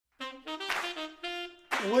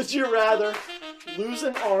Would you rather lose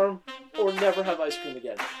an arm or never have ice cream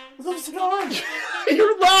again? Lose an arm.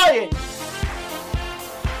 You're lying!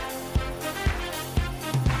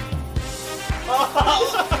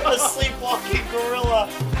 A sleepwalking gorilla.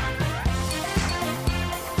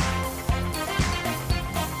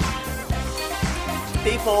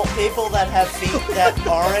 People that have feet that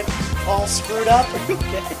aren't all screwed up.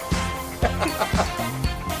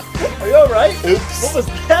 Are you alright? Oops. What was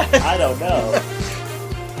that? I don't know.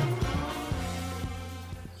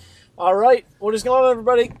 Alright, what is going on,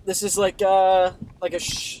 everybody? This is like a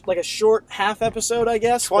short half episode, I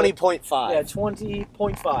guess. 20.5. Yeah,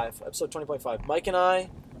 20.5. Episode 20.5. Mike and I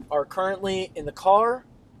are currently in the car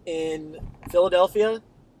in Philadelphia.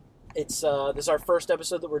 It's this is our first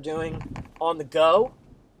episode that we're doing on the go.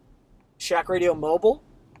 Shack Radio Mobile.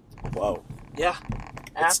 Whoa. Yeah.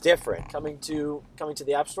 It's App different. coming to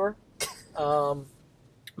the App Store.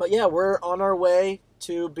 But yeah, we're on our way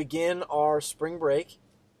to begin our spring break,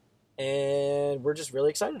 and we're just really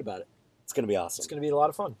excited about it. It's going to be awesome. It's going to be a lot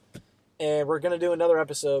of fun. And we're going to do another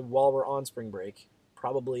episode while we're on spring break,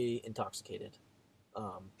 probably intoxicated.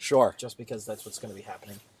 Sure. Just because that's what's going to be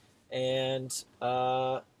happening. And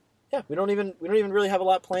yeah, we don't even really have a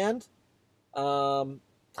lot planned.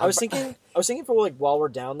 I was thinking for like while we're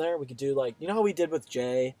down there, we could do like, you know how we did with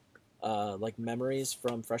Jay, like memories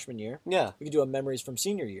from freshman year? Yeah. We could do a memories from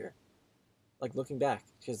senior year, like looking back,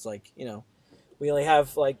 because like, you know, we only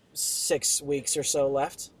have like 6 weeks or so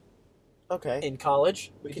left. Okay. In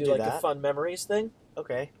college, we We could could do do like that. a fun memories thing.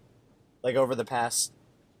 Okay. Like over the past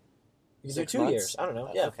You could 6 do 2 months? years. I don't know.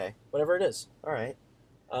 Yeah. Okay. Whatever it is. All right.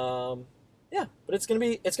 Yeah, but it's gonna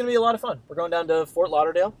be a lot of fun. We're going down to Fort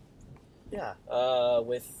Lauderdale Yeah.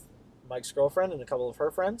 with Mike's girlfriend and a couple of her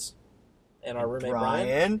friends, and our roommate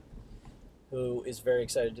Brian, who is very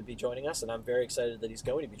excited to be joining us, and I'm very excited that he's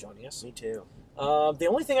going to be joining us. Me too. The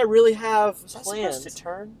only thing I really have Was I planned. supposed to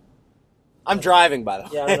turn? I'm driving, by the way.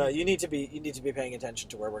 Yeah, I don't know. You need to be paying attention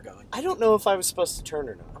to where we're going. I don't know if I was supposed to turn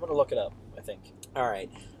or not. I'm gonna look it up. I think. All right.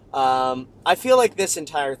 I feel like this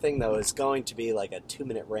entire thing, though, is going to be like a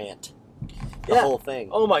 2-minute rant. The Yeah. whole thing.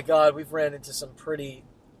 Oh my God, we've ran into some pretty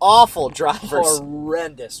Awful drivers.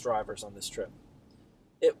 horrendous drivers on this trip.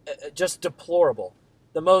 It just deplorable.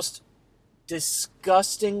 The most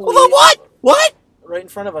disgustingly. Hold on, what? What? Right in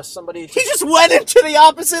front of us, somebody He just went into the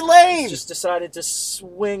opposite lane. just decided to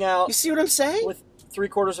swing out You see what I'm saying? with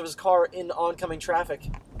 3/4 of his car in oncoming traffic.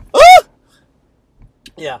 Ah!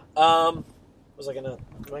 Yeah. Was I gonna?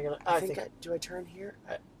 Am I gonna? I think do I turn here?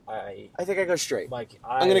 I. I think I go straight. Mike,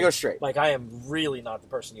 I'm gonna go straight. Mike, I am really not the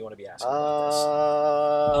person you want to be asking about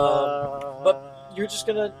this. But you're just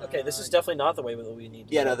gonna. Okay, this is definitely not the way that we need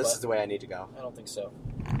to Yeah, go, no, this but is the way I need to go. I don't think so.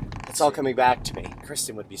 It's all coming back to me.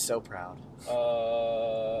 Kristen would be so proud.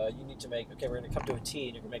 You need to make. Okay, we're gonna come to a T,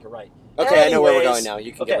 and you're gonna make a right. Okay, I know where we're Anyways- going now.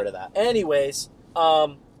 You can okay. get rid of that. Anyways,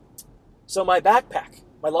 so my backpack,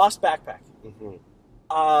 my lost backpack. Mm-hmm.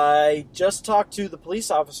 I just talked to the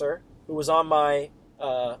police officer who was on my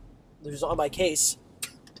case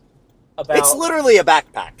about. It's literally a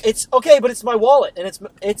backpack. It's okay, but it's my wallet and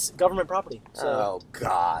it's government property. So Oh,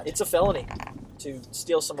 God. it's a felony to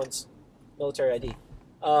steal someone's military ID.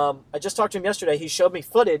 I just talked to him yesterday. He showed me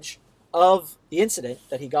footage of the incident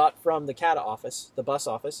that he got from the CATA office, the bus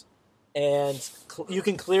office, and you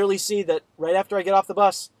can clearly see that right after I get off the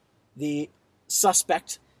bus, the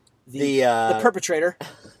suspect, the perpetrator,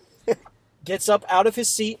 gets up out of his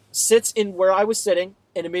seat, sits in where I was sitting,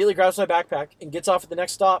 and immediately grabs my backpack and gets off at the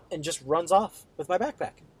next stop and just runs off with my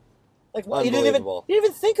backpack. Like, well, he didn't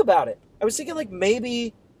even think about it. I was thinking like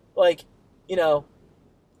maybe like, you know,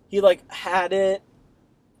 he like had it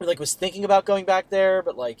or like was thinking about going back there,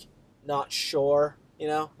 but like not sure, you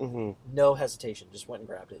know? Mm-hmm. No hesitation, just went and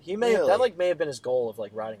grabbed it. He may have, Really? that like may have been his goal of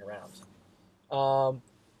like riding around.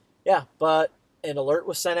 Yeah, but an alert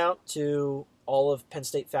was sent out to all of Penn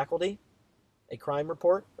State faculty, a crime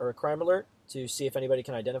report or a crime alert to see if anybody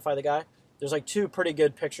can identify the guy. There's like 2 pretty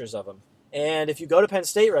good pictures of him. And if you go to Penn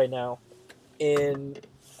State right now, in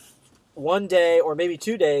 1 day or maybe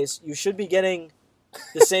 2 days, you should be getting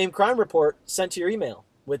the same crime report sent to your email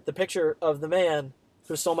with the picture of the man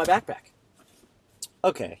who stole my backpack.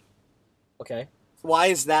 Okay. Okay. Why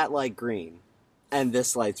is that light green and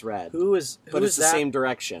this light's red? Who is but it's the that? same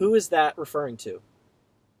direction. Who is that referring to?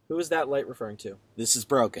 Who is that light referring to? This is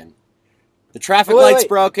broken. The traffic Wait, light's wait.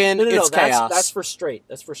 broken. No, It's chaos. That's for straight.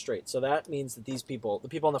 That's for straight. So that means that these people, the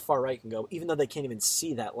people on the far right, can go, even though they can't even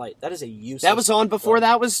see that light. That is a useless. That was on before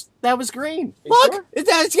light. that was green. Are you Look, sure?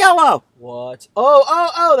 it's yellow. What?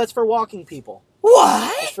 Oh! That's for walking people. That's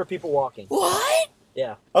What? for people walking. What?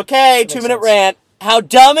 Yeah. Okay, Makes 2-minute sense. rant. How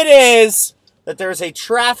dumb it is that there's a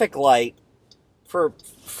traffic light for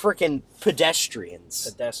frickin' pedestrians.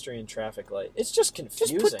 Pedestrian traffic light. It's just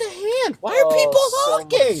confusing. Just put the hand. Why are people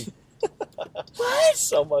honking? What?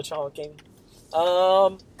 So much honking.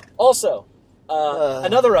 Also,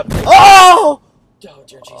 another update. Oh! Oh,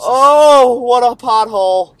 dear Jesus. Oh, what a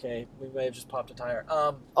pothole. Okay, we may have just popped a tire.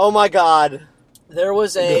 Oh my god. There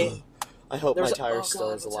was a... I hope my There's tire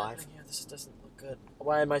still is what's alive. happening here? This doesn't look good.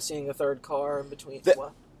 Why am I seeing a third car in between?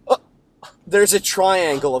 What? There's a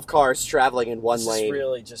triangle of cars traveling in one This lane. is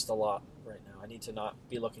really just a lot right now. I need to not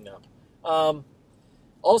be looking up.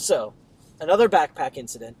 Also, another backpack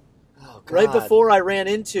incident. Oh, God. Right before I ran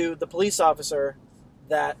into the police officer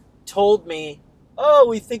that told me, "Oh,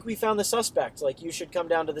 we think we found the suspect. Like, you should come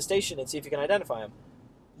down to the station and see if you can identify him."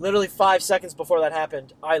 Literally 5 seconds before that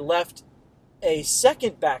happened, I left a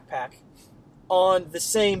second backpack on the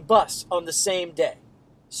same bus on the same day.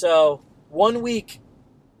 So 1 week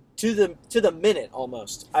to the minute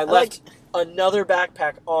almost, I left another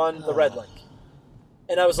backpack on the Red Link,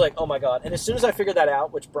 and I was like, "Oh my god!" And as soon as I figured that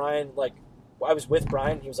out, which Brian, I was with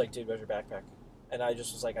Brian, he was like, "Dude, where's your backpack?" And I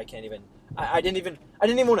just was like, "I can't even." I didn't even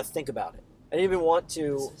want to think about it. I didn't even want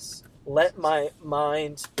to let my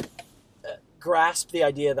mind grasp the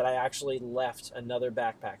idea that I actually left another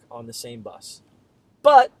backpack on the same bus.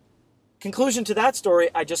 But conclusion to that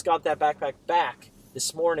story, I just got that backpack back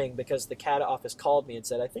this morning because the CATA office called me and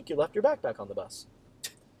said, "I think you left your backpack on the bus."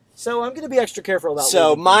 So I'm going to be extra careful about.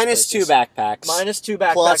 So minus 2 backpacks. Minus 2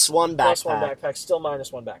 backpacks. Plus 1 backpack. Plus 1 backpack. Still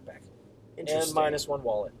minus 1 backpack. Interesting. And minus 1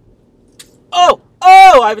 wallet. Oh!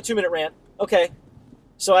 I have a 2-minute rant. Okay.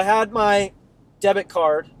 So I had my debit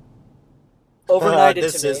card overnighted to me.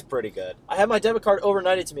 This is pretty good. I had my debit card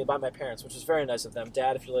overnighted to me by my parents, which was very nice of them.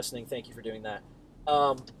 Dad, if you're listening, thank you for doing that.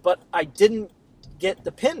 But I didn't get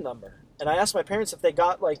the PIN number. And I asked my parents if they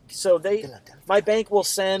got, my bank will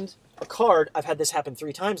send a card. I've had this happen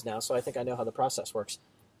 3 times now, so I think I know how the process works.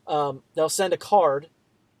 They'll send a card,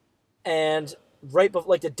 and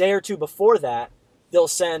a day or two before that, they'll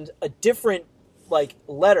send a different,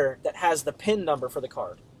 letter that has the PIN number for the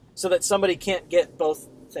card, so that somebody can't get both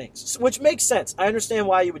things, which makes sense. I understand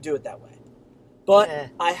why you would do it that way. But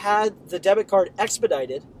I had the debit card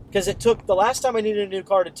expedited, because the last time I needed a new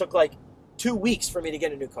card, it took 2 weeks for me to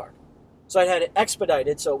get a new card. So I had it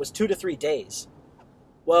expedited, so it was 2 to 3 days.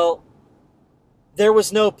 Well, there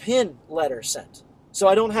was no PIN letter sent. So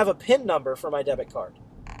I don't have a PIN number for my debit card.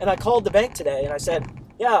 And I called the bank today and I said,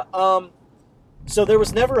 so there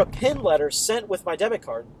was never a PIN letter sent with my debit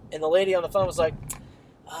card. And the lady on the phone was like,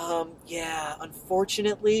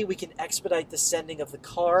 unfortunately, we can expedite the sending of the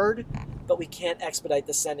card, but we can't expedite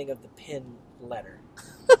the sending of the PIN letter.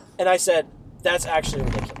 And I said, that's actually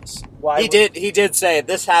ridiculous. Why? He did say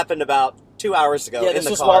this happened about 2 hours ago in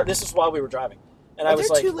the car. This is while we were driving. And Are I was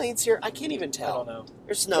there like, 2 lanes here? I can't even tell. I don't know.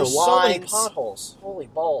 There's no There's lines. so many potholes. Holy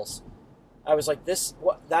balls. I was like,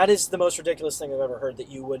 that is the most ridiculous thing I've ever heard, that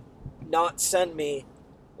you would not send me,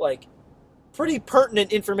 pretty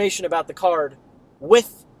pertinent information about the card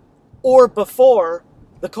with or before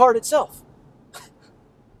the card itself.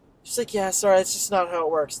 She's like, yeah, sorry, that's just not how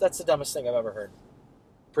it works. That's the dumbest thing I've ever heard.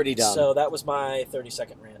 Pretty dumb. So that was my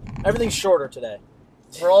 30-second rant. Everything's shorter today.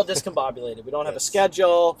 We're all discombobulated. We don't have a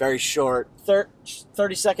schedule. Very short.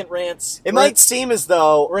 30-second rants. It might seem as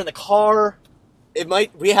though we're in the car.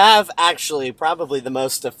 We have actually probably the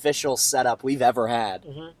most official setup we've ever had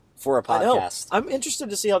for a podcast. I'm interested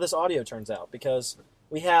to see how this audio turns out, because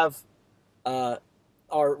we have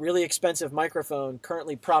our really expensive microphone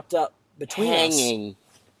currently propped up between us.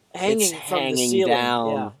 Hanging from the ceiling.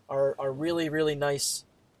 Down. Yeah, our really, really nice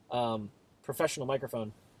professional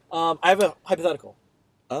microphone. I have a hypothetical.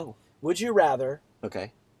 Oh. Would you rather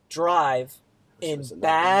drive in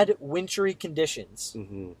bad, wintry conditions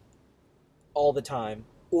all the time,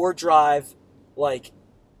 or drive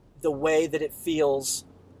the way that it feels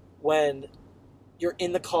when you're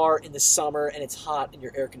in the car in the summer and it's hot and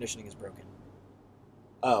your air conditioning is broken?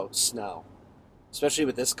 Oh, snow. Especially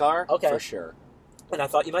with this car? Okay. For sure. And I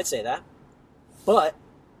thought you might say that. But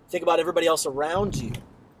think about everybody else around you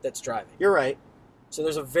that's driving. You're right. So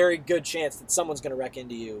there's a very good chance that someone's going to wreck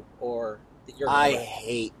into you, or that you're going to wreck. I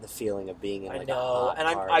hate the feeling of being in I a know, hot and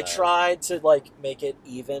car, I tried to make it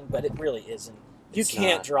even, but it really isn't. You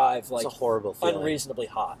can't drive it's a horrible feeling. unreasonably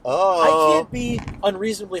hot. Oh. I can't be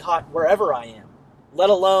unreasonably hot wherever I am, let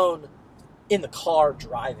alone in the car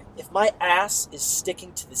driving. If my ass is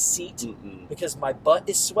sticking to the seat because my butt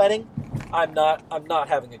is sweating, I'm not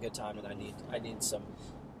having a good time, and I need some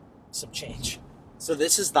change. So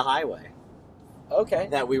this is the highway. Okay.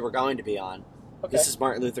 That we were going to be on. Okay. This is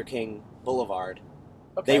Martin Luther King Boulevard.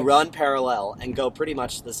 Okay. They run parallel and go pretty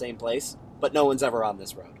much to the same place. but no one's ever on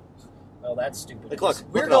this road. Oh, that's stupid. Like, look,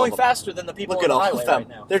 we're look at all going of them. faster than the people Look on at the all highway of them. right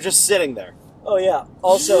now. They're just sitting there. Oh, yeah.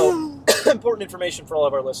 Also, important information for all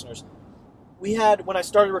of our listeners. When I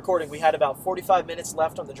started recording, we had about 45 minutes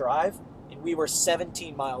left on the drive, and we were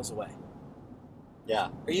 17 miles away. Yeah,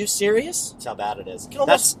 Are you serious? that's how bad it is. You can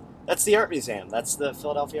almost- That's the art museum. That's the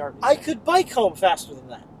Philadelphia Art I Museum. could bike home faster than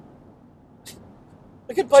that.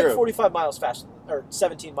 I could bike True. 45 miles faster, or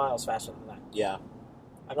 17 miles faster than that. Yeah.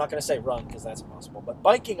 I'm not going to say run, because that's impossible, but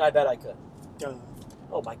biking, I bet I could.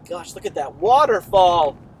 Oh my gosh, look at that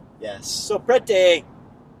waterfall! Yes. So pretty!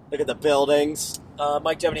 Look at the buildings.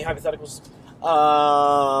 Mike, do you have any hypotheticals?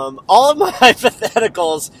 All of my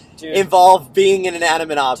hypotheticals Dude, involve being an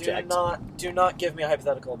inanimate object. do not give me a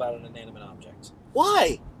hypothetical about an inanimate object.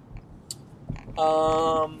 Why?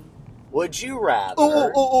 Um. Would you rather?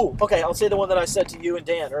 Ooh. Okay, I'll say the one that I said to you and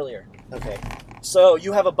Dan earlier. Okay. So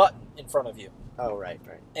you have a button in front of you, Oh, right.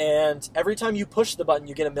 and every time you push the button,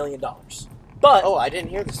 you get $1 million. But Oh, I didn't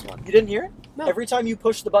hear this one. you didn't hear it? No. Every time you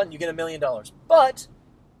push the button, you get $1 million. But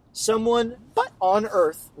someone on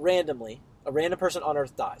Earth randomly, a random person on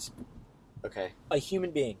Earth dies. Okay. A human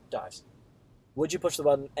being dies. Would you push the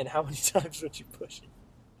button, and how many times would you push it?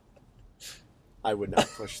 I would not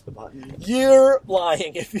push the button. You're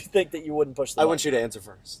lying if you think that you wouldn't push the I button. want you to answer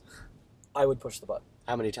first. I would push the button.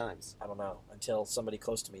 How many times? I don't know. Until somebody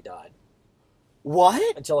close to me died.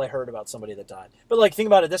 What? Until I heard about somebody that died. But, like, think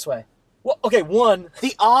about it this way. Well, okay, one,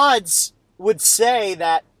 The odds would say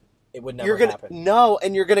that it would never you're gonna happen. no,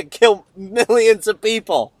 and you're gonna kill millions of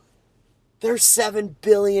people. There's 7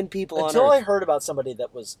 billion people Until on I Earth. heard about somebody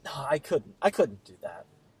that was... No, I couldn't do that.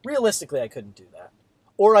 Realistically, I couldn't do that.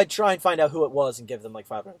 Or I'd try and find out who it was and give them, like,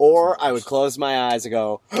 $500. Or I would close my eyes and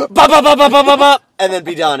go, "Bop, bop, bop, bop, bop, bop, bop," and then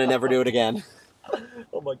be done and never do it again.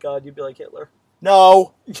 Oh my god, you'd be like Hitler.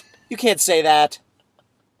 No, you can't say that.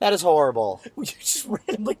 That is horrible. You're just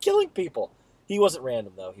randomly killing people. He wasn't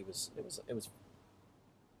random, though. It was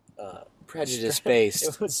Prejudice based.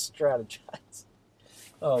 It was strategized.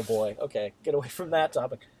 Oh boy. Okay, get away from that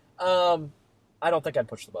topic. I don't think I'd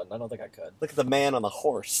push the button. I don't think I could. Look at the man on the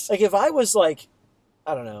horse. Like if I was like,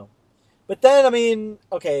 I don't know. But then I mean,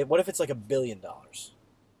 okay, what if it's like $1 billion?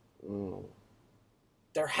 Mm.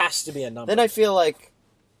 There has to be a number. Then I feel like,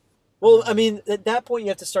 Well, I mean, at that point you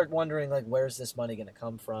have to start wondering like, where's this money going to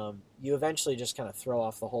come from? You eventually just kind of throw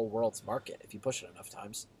off the whole world's market if you push it enough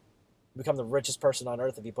times. You become the richest person on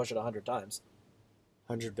earth if you push it 100 times.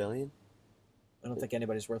 100 billion? I don't think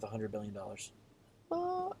anybody's worth $100 billion.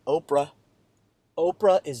 Oprah.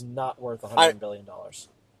 Oprah is not worth $100 billion.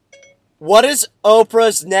 What is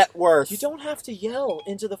Oprah's net worth? You don't have to yell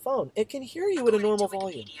into the phone. It can hear you at a normal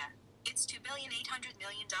volume. It's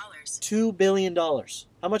 $2,800,000,000. $2 billion. How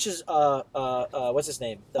much is what's his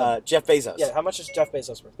name? Jeff Bezos. Yeah, how much is Jeff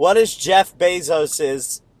Bezos worth? What is Jeff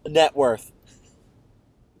Bezos' net worth?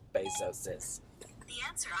 Bezos is. The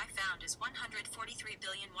answer I found is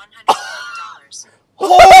 $143,100,000,000.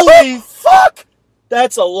 Holy fuck!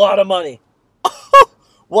 That's a lot of money.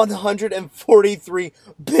 $143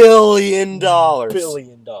 billion.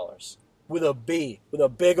 $billion. With a B. With a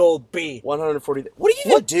big old B. 140. What do you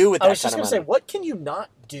even do with that I was kind just of going to money? say, what can you not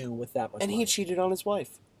do with that much And money? he cheated on his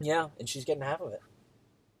wife. Yeah, and she's getting half of it.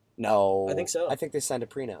 No. I think so. I think they signed a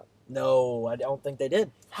prenup. No, I don't think they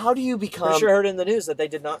did. How do you become... Pretty sure I heard in the news that they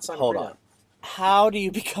did not sign Hold a prenup. on. How do you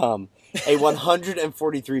become a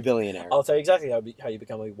 143 billionaire? I'll tell you exactly how you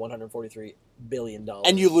become a $143 billion.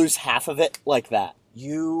 And you lose half of it like that?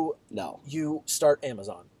 You No. start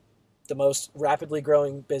Amazon, the most rapidly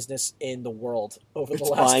growing business in the world over the It's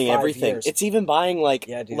last buying 5 everything. years. It's even buying like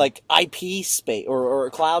Yeah, dude. like IP space or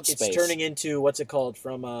cloud It's space. turning into what's it called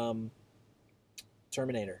from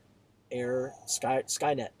Terminator,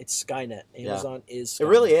 Skynet. It's Skynet. Amazon is. Skynet. It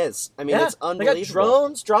really is. I mean, Yeah, it's They unbelievable. got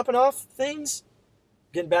drones dropping off things.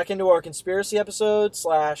 Getting back into our conspiracy episode /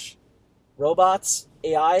 robots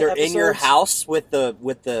AI. They're episodes. in your house with the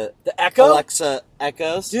The Echo. Alexa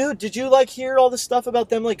Echoes. Dude, did you like hear all the stuff about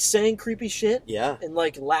them like saying creepy shit Yeah, and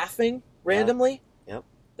like laughing randomly? Yep.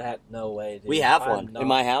 That no way. Dude. we have I'm one not- in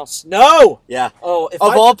my house. No. Yeah. Oh, if Of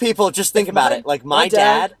I, all people, just think if about my- it. Like my my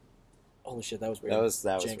dad- dad. Holy shit, that was weird. That was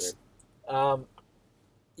Jinx. weird.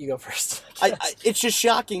 You go first. It's just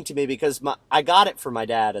shocking to me because I got it for my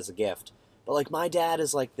dad as a gift, but like my dad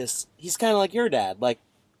is like this. He's kind of like your dad. Like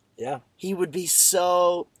Yeah. he would be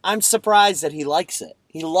so. I'm surprised that he likes it.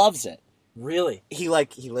 He loves it. Really? He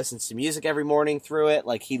listens to music every morning through it.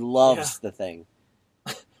 Like he loves the thing.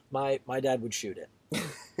 My dad would shoot it.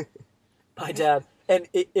 My dad, And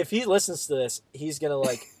if he listens to this, he's gonna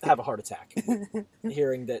like have a heart attack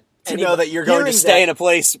hearing that. To know that you're going to stay in a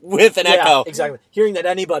place with an yeah, echo. Exactly. Hearing that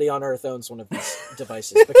anybody on Earth owns one of these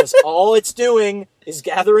devices, because all it's doing is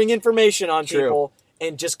gathering information on True. people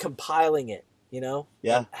and just compiling it. You know.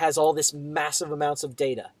 Yeah. And has all this massive amounts of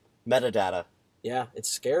data. Metadata. Yeah, it's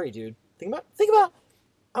scary, dude. Think about.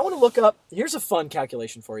 I want to look up. Here's a fun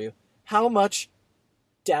calculation for you. How much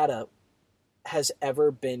data has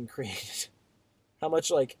ever been created? How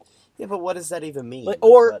much like Yeah, but what does that even mean?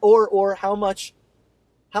 or how much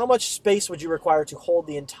space would you require to hold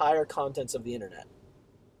the entire contents of the internet?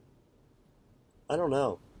 I don't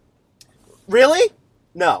know. Really?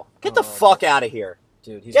 No. Get the fuck out of here.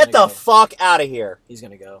 Dude, he's Get the gonna go. fuck out of here. He's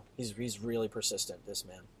gonna go. He's really persistent, this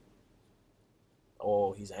man.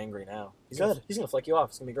 Oh, he's angry now. He's Good. He's gonna flick you off.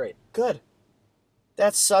 It's gonna be great. Good.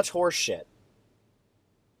 That's such horse shit.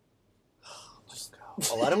 Just go.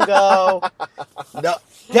 I'll let him go.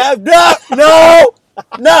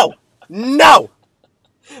 No. No.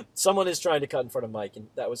 Someone is trying to cut in front of Mike, and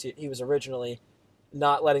that was he was originally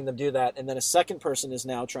not letting them do that, and then a second person is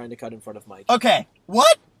now trying to cut in front of Mike. Okay.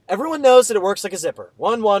 What? Everyone knows that it works like a zipper.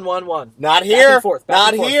 1, 1, 1, 1. Not Back here. and forth, back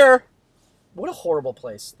Not and forth. here. What a horrible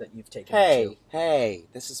place that you've taken it to. Hey,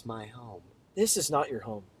 this is my home. This is not your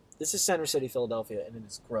home. This is Center City, Philadelphia, and it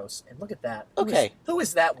is gross. And look at that. Okay. Who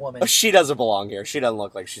is that woman? Oh, she doesn't belong here. She doesn't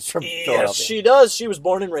look like she's from Yes, Philadelphia. she does. She was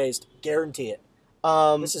born and raised. Guarantee it.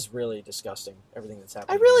 Um, This is really disgusting, everything that's I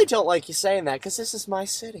happening. really here. don't like you saying that because this is my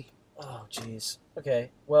city. Oh, jeez.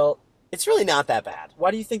 Okay, well, It's really not that bad.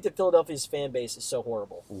 why do you think that Philadelphia's fan base is so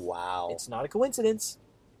horrible? Wow. It's not a coincidence.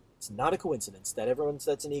 It's not a coincidence that everyone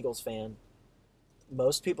that's an Eagles fan,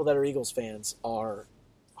 most people that are Eagles fans are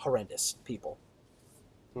horrendous people.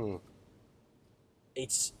 Hmm.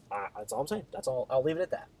 That's all I'm saying. That's all. I'll leave it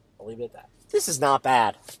at that. This is not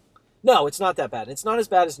bad. No, it's not that bad. It's not as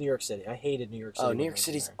bad as New York City. I hated New York City. Oh, when New I York was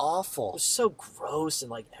City's there. It awful. was so gross and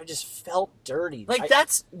like I just felt dirty.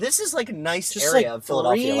 This is like a nice just area like of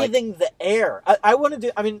Philadelphia. Like, breathing the air. I want to do.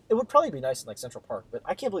 I mean, it would probably be nice in like Central Park, but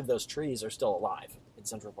I can't believe those trees are still alive in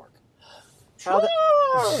Central Park. How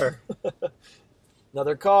sure.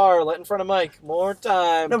 Another car, let in front of Mike. More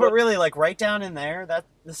time. No, but really, like right down in there,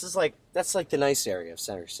 that's like the nice area of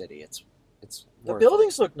Center City. It's the worth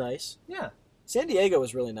buildings look nice. it. Yeah. San Diego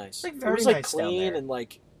was really nice. Like, it very was like nice down clean there. and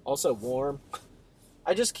like also warm.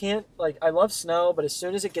 I just can't like. I love snow, but as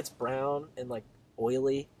soon as it gets brown and like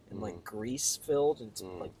oily and like grease filled and it's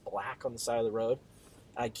like black on the side of the road,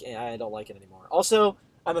 I can't. I don't like it anymore. Also,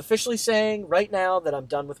 I'm officially saying right now that I'm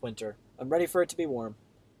done with winter. I'm ready for it to be warm,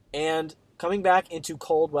 and coming back into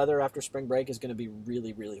cold weather after spring break is going to be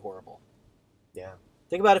really, really horrible. Yeah.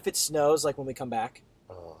 Think about if it snows like when we come back.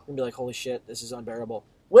 Oh. We're gonna be like, holy shit, this is unbearable.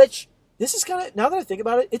 Which this is kind of, now that I think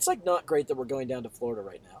about it, it's like not great that we're going down to Florida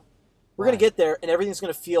right now. We're gonna Why? get there and everything's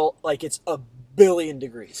gonna feel like it's a billion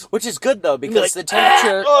degrees. Which is good though We're gonna because be the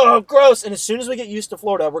temperature oh, gross! And as soon as we get used to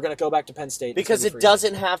Florida, we're gonna go back to Penn State. because It's it gonna be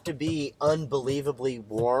freezing. doesn't have to be unbelievably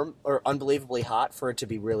warm or unbelievably hot for it to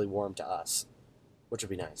be really warm to us, which would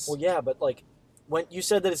be nice. Well, yeah, but like when you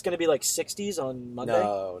said that it's gonna be like 60s on Monday.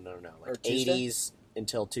 No, Or like Tuesday? 80s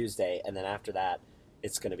until Tuesday, and then after that,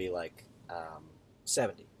 it's going to be like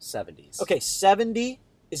 70. 70s. Okay, 70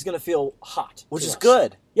 is gonna feel hot, Which to is us.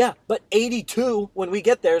 good. Yeah, but 82 when we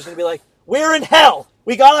get there is gonna be like, we're in hell.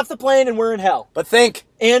 We got off the plane and we're in hell. But think,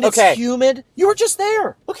 And it's Okay. humid. You were just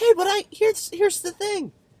there. okay, but here's the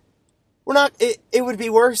thing. We're not. It would be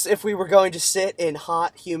worse if we were going to sit in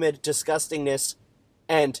hot, humid disgustingness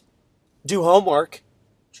and do homework.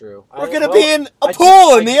 True. We're going to be in a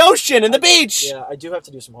pool, in the ocean, in the beach. Yeah, I do have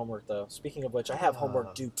to do some homework though. Speaking of which, I have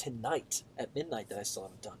homework due tonight at midnight that I still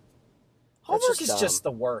haven't done. That's Homework just is dumb. just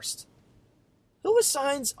the worst. Who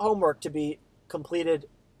assigns homework to be completed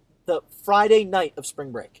the Friday night of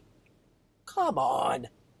spring break? Come on.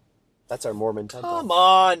 That's our Mormon temple. Come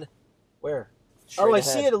on. Where? Straight I ahead.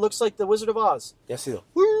 see it. It looks like the Wizard of Oz. Yes, you.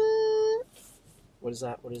 What is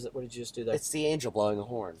that? What is it? What did you just do there? It's the angel blowing a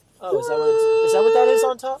horn. Oh, is that what that is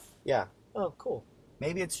on top? Yeah. Oh, cool.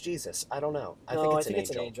 Maybe it's Jesus. I don't know. I No, think I it's think an it's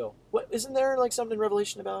angel. an angel. What isn't there like something in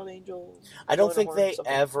Revelation about an angel? I don't blowing a think horn they or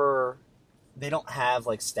something? ever. They don't have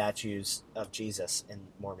like statues of Jesus in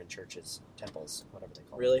Mormon churches, temples, whatever they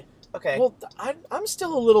call them. Really? Okay. Well, I'm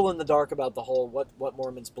still a little in the dark about the whole what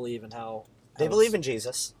Mormons believe and how they how believe in it's-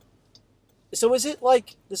 Jesus. So is it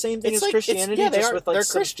like the same thing It's as like- it's- Christianity, yeah, they just are- with like they're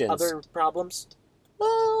some Christians. other problems,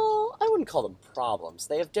 Well, I wouldn't call them problems.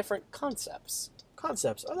 They have different concepts,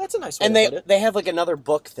 concepts? Oh, that's a nice way and to put it. they have like another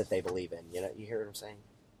book that they believe in. You know, you hear what I'm saying?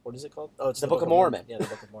 What is it called? Oh, it's The Book of Mormon. Yeah, the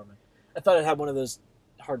Book of Mormon. I thought it had one of those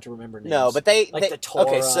hard to remember names. No, but they Like the Torah,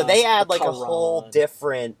 okay, so they add the like a whole Quran.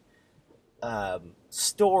 different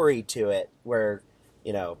story to it, where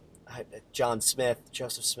Joseph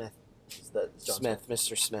Smith,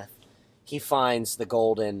 Mr. Smith, he finds the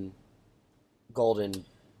golden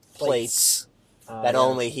plates that Yeah.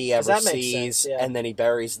 only he 'Cause ever that makes sees, sense, yeah. and then he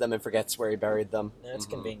buries them and forgets where he buried them. That's Mhm.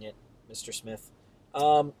 convenient, Mr. Smith.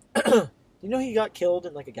 You know he got killed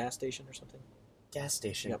in like a gas station or something? Gas He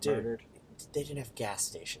station, got dude. murdered. They didn't have gas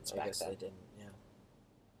stations I back guess then. they didn't. Yeah.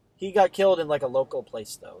 He got killed in like a local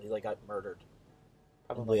place though. He like got murdered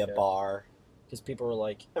Probably like a a- bar. because people were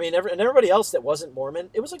like, I mean, and everybody else that wasn't Mormon,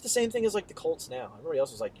 it was like the same thing as like the cults now. Everybody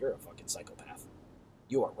else was like, "You're a fucking psychopath.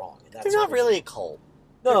 You are wrong." And that's They're not everything. really a cult.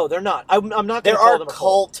 No, they're not. I'm not. Gonna There call are them a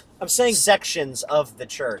cult I'm saying, sections of the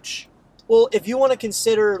church. well, if you want to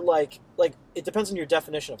consider like it depends on your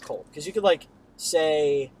definition of cult, because you could like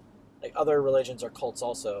say like other religions are cults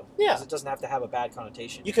also. Yeah. 'Cause it doesn't have to have a bad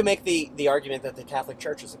connotation. You can make the argument that the Catholic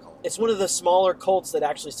Church is a cult. It's one of the smaller cults that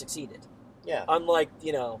actually succeeded. Yeah. Unlike,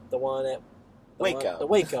 the one at Waco. the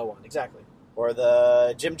Waco one, exactly. Or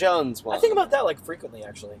the Jim Jones one. I think about that like frequently,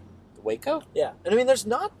 actually. Waco? Yeah, and I mean, there's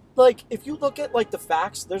not like if you look at like the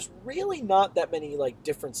facts, there's really not that many like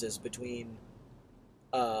differences between,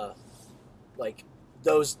 like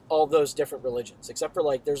all those different religions, except for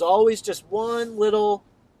like there's always just one little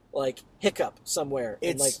like hiccup somewhere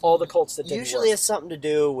in It's like all the cults that didn't Usually work. has something to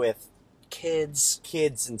do with Kids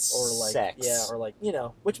and or like sex. or like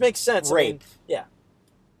which makes sense. I Rape. mean, yeah,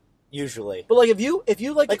 Usually. but like if you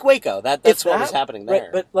Like Waco. That's if what was that- happening there.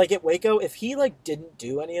 Right, but like at Waco, if he like didn't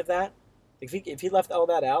do any of that, if he left all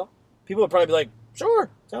that out, people would probably be like, "Sure,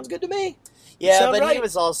 sounds good to me." yeah, sound but he right.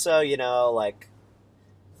 was also, like,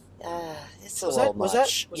 it's a little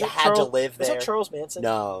much. You had to live Was there. that Charles Manson?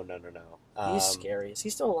 No. He's scary. Is he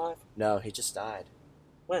still alive? No, he just died.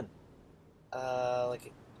 When?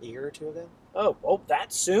 Like a year or two ago. Oh,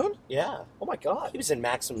 that soon? Yeah, Oh my God! he was in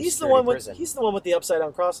maximum He's the security one with prison. he's the one with the upside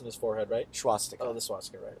down cross on his forehead, right? Swastika. Oh, the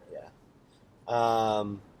swastika, right? Yeah.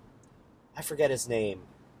 I forget his name.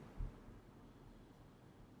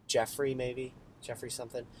 Jeffrey, maybe Jeffrey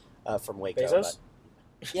something, from Waco. Bezos?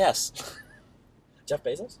 but- Yes. Jeff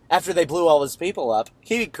Bezos? After they blew all his people up,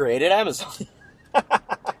 he created Amazon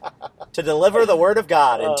to deliver the word of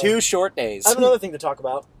God in 2 short days. I have another thing to talk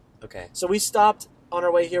about. Okay. So we stopped on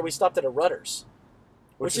our way here. We stopped at a Rutter's,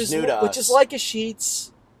 Which is new to us. which is like a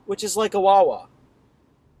Sheetz, which is like a Wawa,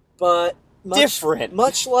 but Different.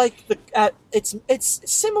 Much like it's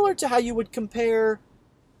similar to how you would compare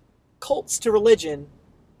cults to religion.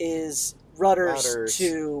 Is Rutter's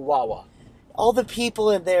to Wawa? All the people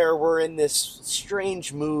in there were in this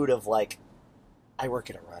strange mood of like, I work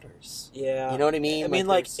at a Rutter's. Yeah, You know what I mean? I mean,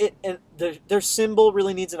 there's- it and their symbol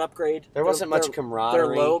really needs an upgrade. There wasn't much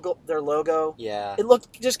camaraderie. Their logo. Yeah. It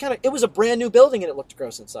looked just kind of. It was a brand new building and it looked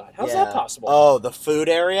gross inside. How's Yeah. that possible? Oh, the food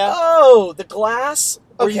area? Oh, the glass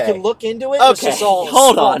where you Okay. can look into it. Was Okay, just all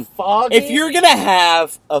hold on. Foggy. If you're gonna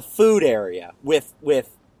have a food area with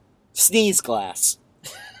sneeze glass,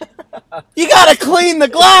 you gotta clean the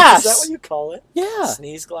glass. Is that what you call it? Yeah.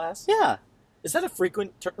 Sneeze glass. Yeah. Is that a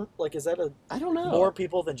frequent term? Like, is that a I don't know. more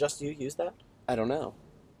people than just you use that? I don't know.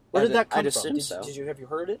 Where did that come I'd from? assume Did, so. have you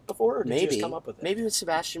heard it before, or did you Maybe. just come up with it? Maybe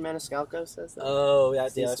Sebastian Maniscalco says that. Oh, yeah,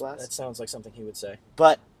 Sneeze yeah. glass? That sounds like something he would say.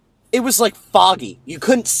 But it was like foggy. You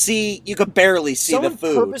couldn't see. You could barely see Someone the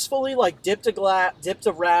food. purposefully like dipped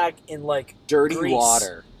a rag in like Dirty grease,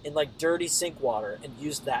 water. in like dirty sink water, and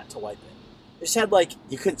used that to wipe it. It just had like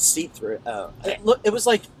You couldn't see through it. Oh. it was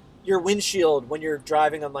like your windshield when you're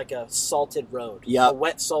driving on like a salted road. Yep. A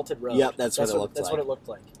wet salted road. Yep, that's what it looked That's like. what it looked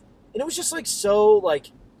like. And it was just like so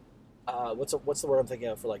like what's the word I'm thinking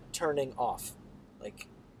of for like turning off? Like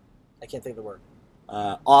I can't think of the word.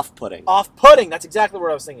 Off-putting. Off-putting. That's exactly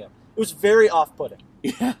what I was thinking of. It was very off-putting.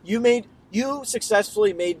 Yeah. You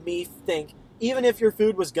successfully made me think even if your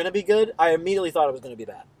food was going to be good, I immediately thought it was going to be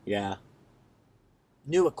bad. Yeah.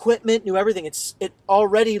 New equipment, new everything. It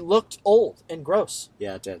already looked old and gross.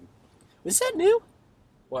 Yeah, it did. Was that new?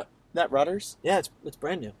 What? That Rudders? Yeah, it's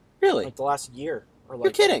brand new. Really? Like the last year or like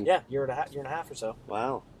You're kidding. Yeah, year and a half or so.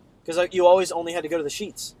 Wow. Because like, you always only had to go to the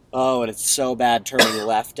Sheets. Oh, and it's so bad turning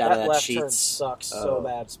left out of that left turn sheets. sucks Oh. so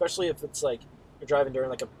bad, especially if it's like you're driving during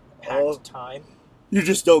like a packed Oh. time. You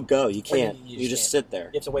just don't go. You Well, can't. you You just just can't. sit there.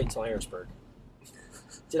 You have to wait until Harrisburg.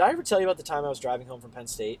 Did I ever tell you about the time I was driving home from Penn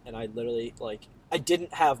State and I literally I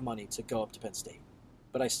didn't have money to go up to Penn State,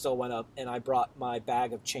 but I still went up and I brought my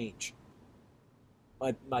bag of change,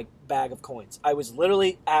 my bag of coins. I was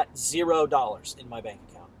literally at $0 in my bank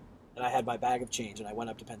account, and I had my bag of change, and I went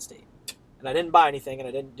up to Penn State, and I didn't buy anything and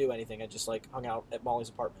I didn't do anything. I just hung out at Molly's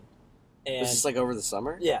apartment, And Was this like over the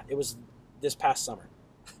summer? yeah, it was this past summer.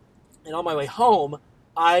 And on my way home,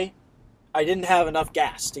 I didn't have enough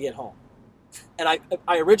gas to get home. And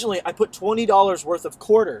I originally put $20 worth of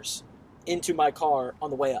quarters into my car on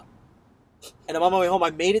the way up. And I'm on my way home.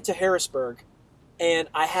 I made it to Harrisburg, and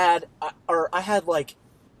I had like,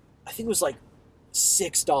 I think it was like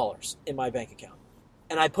 $6 in my bank account.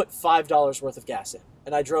 And I put $5 worth of gas in.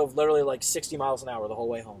 And I drove literally like 60 miles an hour the whole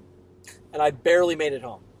way home. And I barely made it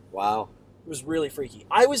home. Wow. It was really freaky.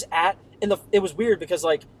 I was it was weird because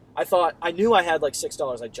like I knew I had like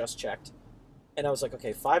 $6. I just checked. And I was like,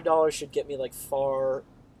 okay, $5 should get me like far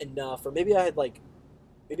enough. Or maybe I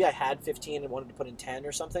had 15 and wanted to put in 10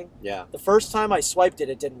 or something. Yeah. The first time I swiped it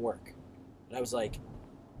didn't work. And I was like,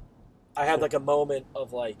 I had like a moment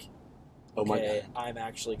of like, Oh my okay, God. I'm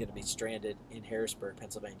actually going to be stranded in Harrisburg,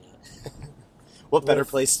 Pennsylvania. What better with-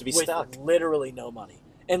 place to be with stuck? literally no money.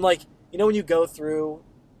 And like, you know when you go through,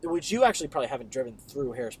 which you actually probably haven't driven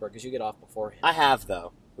through Harrisburg because you get off beforehand. I have,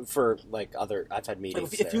 though. For, like, I've had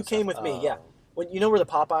meetings If there you and came stuff. with me, Oh, yeah. When you know where the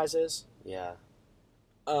Popeyes is, Yeah.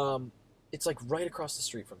 it's like right across the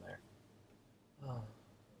street from there. Oh,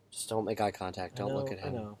 Just don't make eye contact. Don't look at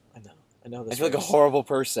him. I know. This I feel like a hurts. horrible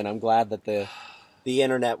person. I'm glad that the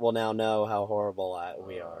internet will now know how horrible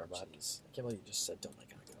we are. But Jeez. I can't believe you just said don't make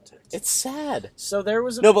eye contact. it's sad. So there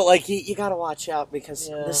was a No, but like you got to watch out because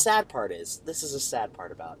Yeah. the sad part is this is a sad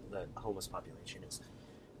part about the homeless population is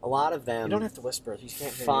a lot of them you don't have to whisper. You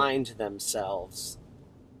can't hear find themselves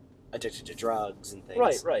addicted to drugs and things.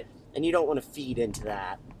 you. Right. And you don't want to feed into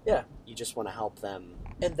that. Yeah. You just want to help them.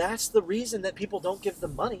 And that's the reason that people don't give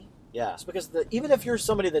them money. Yeah. It's because even if you're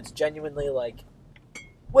somebody that's genuinely like,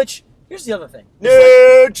 which here's the other thing.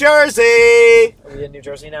 New Jersey. Are we in New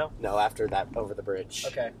Jersey now? No, after that, over the bridge.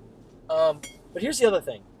 Okay. But here's the other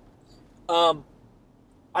thing.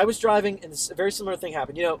 I was driving, and a very similar thing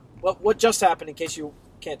happened. You know, what just happened, in case you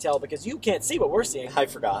can't tell, because you can't see what we're seeing. I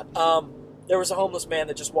forgot. There was a homeless man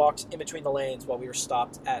that just walked in between the lanes while we were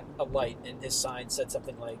stopped at a light, and his sign said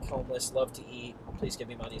something like, homeless, love to eat, please give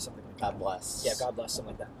me money, something like that. God bless. Yeah, God bless,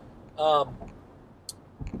 something like that.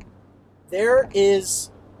 There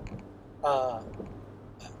is...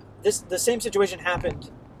 the same situation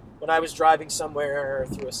happened when I was driving somewhere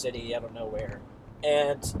through a city, I don't know where.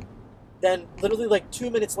 And then literally like 2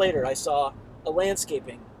 minutes later, I saw a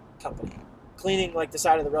landscaping company cleaning like the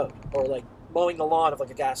side of the road or like mowing the lawn of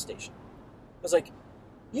like a gas station. I was like,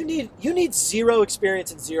 you need zero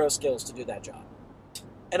experience and zero skills to do that job.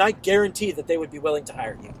 And I guarantee that they would be willing to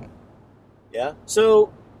hire you. Yeah?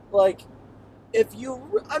 So, like, if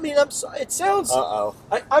you, I mean, I'm sorry, it sounds, Uh-oh.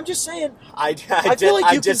 I'm just saying, I feel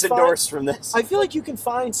like you can disendorsed from this. I feel like you can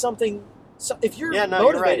find something. If you're Yeah, no,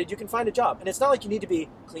 you're motivated, right. you can find a job, and it's not like you need to be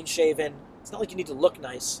clean shaven. It's not like you need to look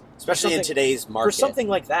nice, Especially in something- today's market. for something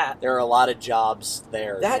like that. There are a lot of jobs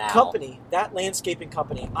there That now. company, that landscaping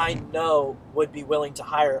company, I know would be willing to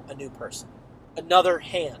hire a new person, another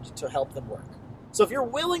hand to help them work. So if you're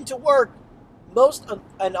willing to work,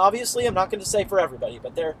 and obviously I'm not going to say for everybody,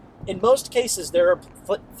 but in most cases there are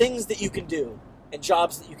things that you can do and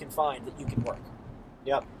jobs that you can find that you can work.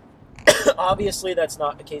 Yep. Obviously that's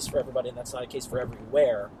not the case for everybody, and that's not a case for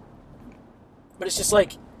everywhere. But it's just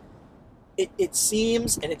like, it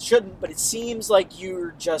seems, and it shouldn't, but it seems like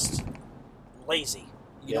you're just lazy.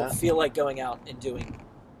 You Yeah. don't feel like going out and doing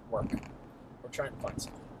work or trying to find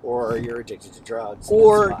something. Or you're addicted to drugs. and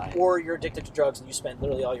that's why. Or you're addicted to drugs and you spend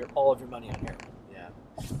literally all of your money on heroin. Yeah.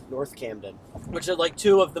 North Camden. Which are like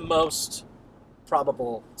two of the most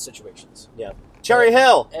probable situations. Yeah. Cherry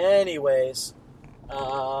Hill! Anyways,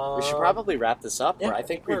 We should probably wrap this up. yeah, I I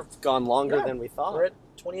think think we've gone longer yeah, than we thought. we're at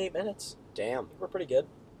 28 minutes. Damn. We're pretty good.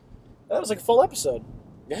 That was like a full episode.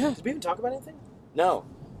 Yeah. Did we even talk about anything? No.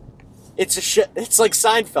 It's a It's like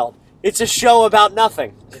Seinfeld. It's a show about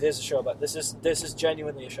nothing. It is a show about this is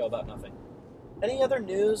genuinely a show about nothing. Any other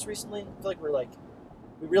news recently? I feel like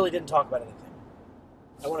we really didn't talk about anything.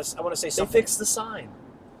 I want to say They something. fixed the sign.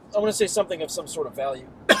 I want to say something of some sort of value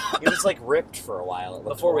It was like ripped for a while. It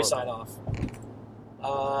looked before we horrible. sign off.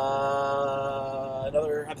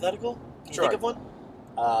 Another hypothetical? Can you Sure. think of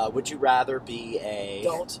one? Would you rather be a...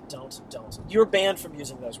 Don't. You're banned from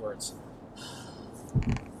using those words.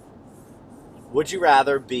 Would you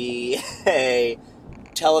rather be a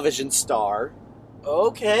television star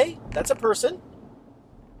Okay, that's a person.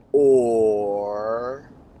 or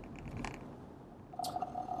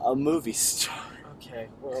a movie star? Okay,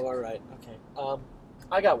 well, all right. Okay,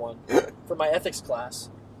 I got one for my ethics class.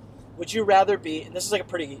 Would you rather be? And this is like a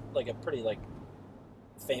pretty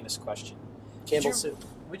famous question. Campbell you- soup.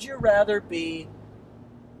 Would you rather be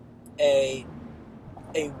a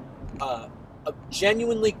a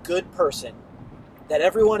genuinely good person that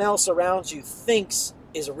everyone else around you thinks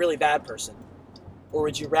is a really bad person? Or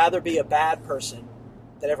would you rather be a bad person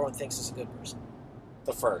that everyone thinks is a good person?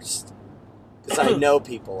 The first. Because I know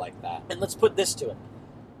people like that. And let's put this to it.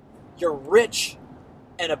 You're rich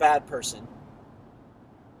and a bad person,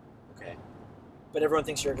 Okay. but everyone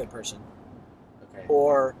thinks you're a good person. Okay.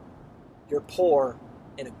 Or you're poor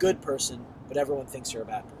and a good person, but everyone thinks you're a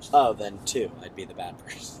bad person. Oh, then 2. I'd be the bad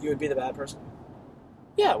person. You would be the bad person?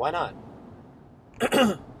 Yeah, why not?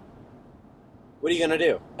 What are you going to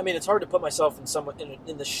do? I mean, it's hard to put myself in someone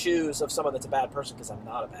in the shoes of someone that's a bad person because I'm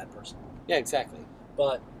not a bad person. Yeah, exactly.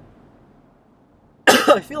 But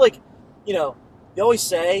I feel like, you always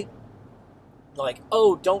say, like,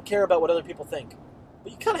 oh, don't care about what other people think.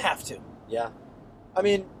 But you kind of have to. Yeah. I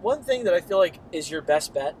mean, one thing that I feel like is your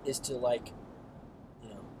best bet is to, like,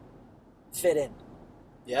 fit in.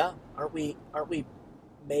 Yeah? Aren't we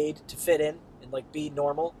made to fit in and, like, be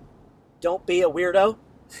normal? Don't be a weirdo.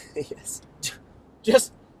 Yes.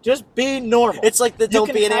 Just be normal. It's like the You don't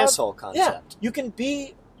can be an have- asshole concept. Yeah, you can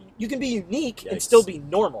be unique and Yikes. still be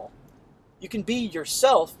normal. You can be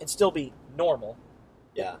yourself and still be normal.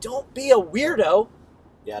 Yeah. Don't be a weirdo.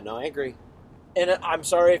 Yeah, no, I agree. And I'm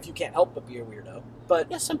sorry if you can't help but be a weirdo.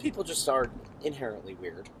 But Yeah, some people just are inherently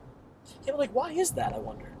weird. yeah, but like, why is that? I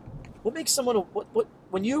wonder. What makes someone what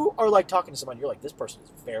when you are like talking to someone, you're like, this person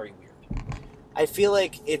is very weird. I feel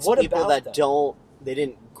like it's What people about that them? they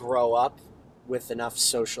didn't grow up with enough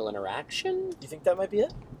social interaction. You think that might be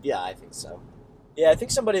it? Yeah, I think so. Yeah, I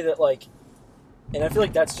think somebody that like, and I feel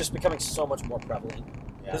like that's just becoming so much more prevalent.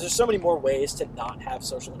 Yeah. Because there's so many more ways to not have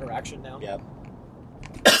social interaction now. Yeah.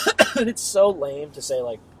 And it's so lame to say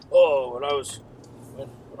like, oh, when I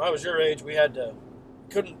was your age, we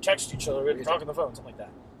couldn't text each other, we had to talk on the phone, something like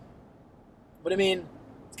that. But I mean,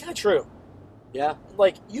 it's kind of true. Yeah.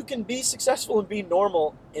 Like, you can be successful and be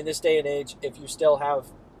normal in this day and age if you still have,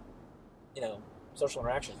 social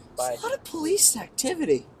interaction. There's a lot of police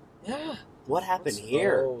activity. Yeah. What happened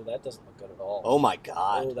here? Oh, that doesn't look good at all. Oh my Oh,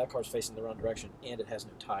 god. that car's facing the wrong direction, and it has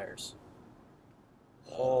no tires.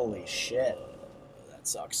 Holy shit. That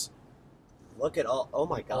sucks. Look at all. Oh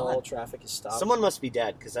my All god. traffic is stopped. Someone must be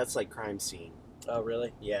dead because that's like crime scene. Oh,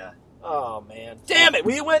 really? Yeah. Oh, man. Damn it!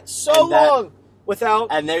 We went so And that- long without...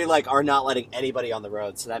 And they like are not letting anybody on the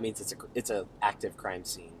road, so that means it's a active crime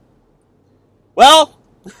scene. Well,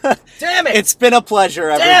 Damn it! it's been a pleasure,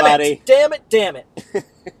 everybody. Damn it!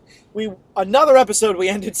 Another episode we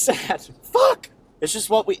ended sad. Fuck! It's just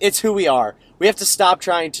it's who we are. We have to stop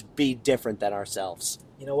trying to be different than ourselves.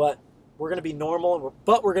 You know what? We're going to be normal,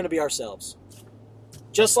 but we're going to be ourselves.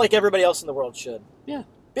 Just like everybody else in the world should. Yeah.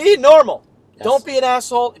 Be normal. Yes. Don't be an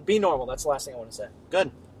asshole. Be normal. That's the last thing I want to say.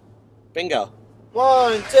 Good. Bingo.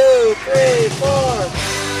 1, 2, 3, 4.